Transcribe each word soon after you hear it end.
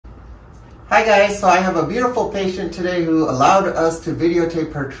Hi guys, so I have a beautiful patient today who allowed us to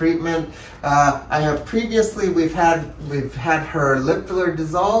videotape her treatment. We've had her lip filler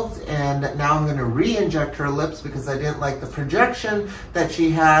dissolved, and now I'm going to re-inject her lips because I didn't like the projection that she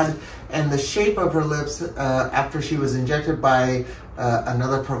had and the shape of her lips after she was injected by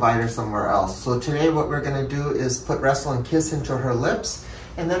another provider somewhere else. So today what we're going to do is put Restylane Kysse into her lips,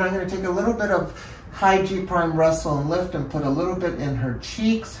 and then I'm going to take a little bit of high G prime Restylane Lyft and put a little bit in her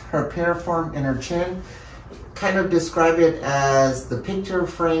cheeks, her pyriform, and her chin. Kind of describe it as the picture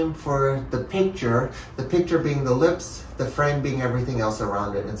frame for the picture being the lips, the frame being everything else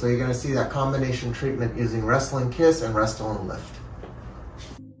around it. And so you're going to see that combination treatment using Restylane Kysse and Restylane Lyft.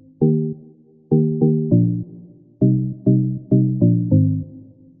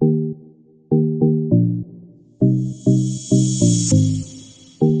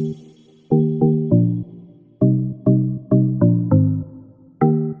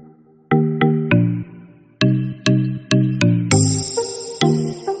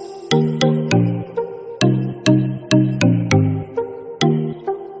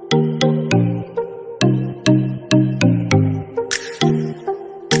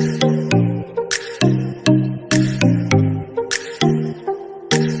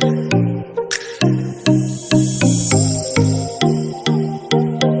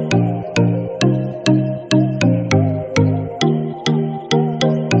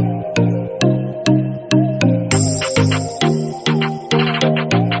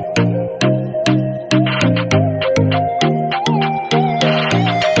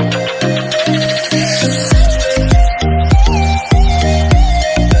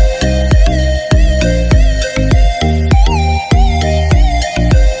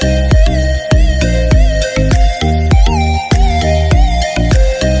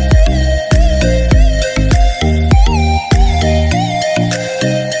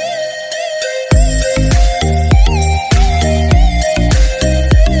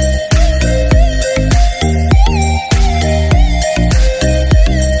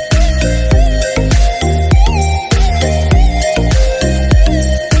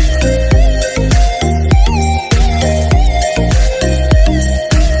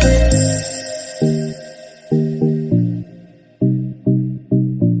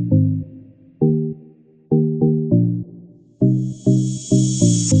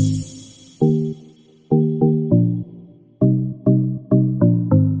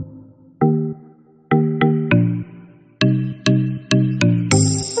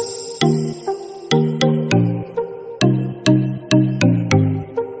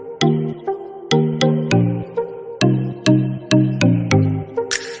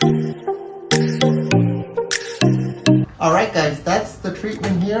 Alright guys, that's the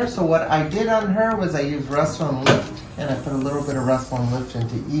treatment here. So what I did on her was I used Restylane Lyft, and I put a little bit of Restylane Lyft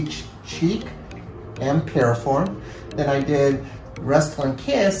into each cheek and pyriform. Then I did Restylane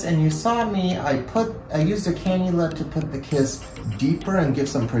Kysse, and you saw me, I used a cannula to put the kiss deeper and give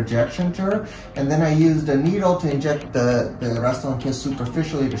some projection to her, and then I used a needle to inject the Restylane Kysse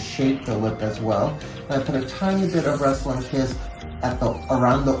superficially to shape the lip as well. And I put a tiny bit of Restylane Kysse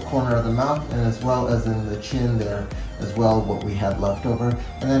around the corner of the mouth, and as well as in the chin there as well, what we had left over.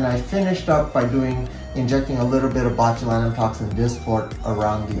 And then I finished up by injecting a little bit of botulinum toxin Dysport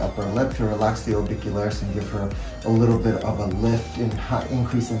around the upper lip to relax the orbicularis and give her a little bit of a lift and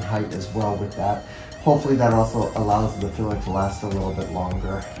increase in height as well with that. Hopefully that also allows the filler to last a little bit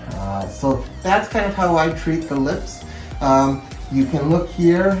longer. So that's kind of how I treat the lips. You can look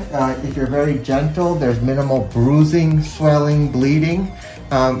here, if you're very gentle, there's minimal bruising, swelling, bleeding.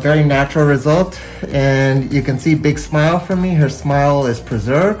 Very natural result. And you can see big smile from me. Her smile is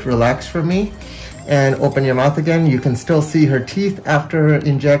preserved, relaxed for me. And open your mouth again. You can still see her teeth after her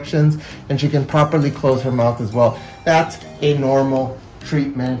injections, and she can properly close her mouth as well. That's a normal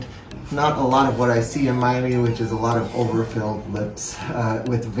treatment. Not a lot of what I see in Miami, which is a lot of overfilled lips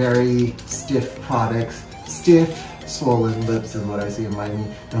with very stiff products. Stiff, swollen lips is what I see in Miami,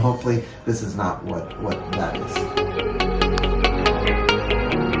 and hopefully this is not what that is.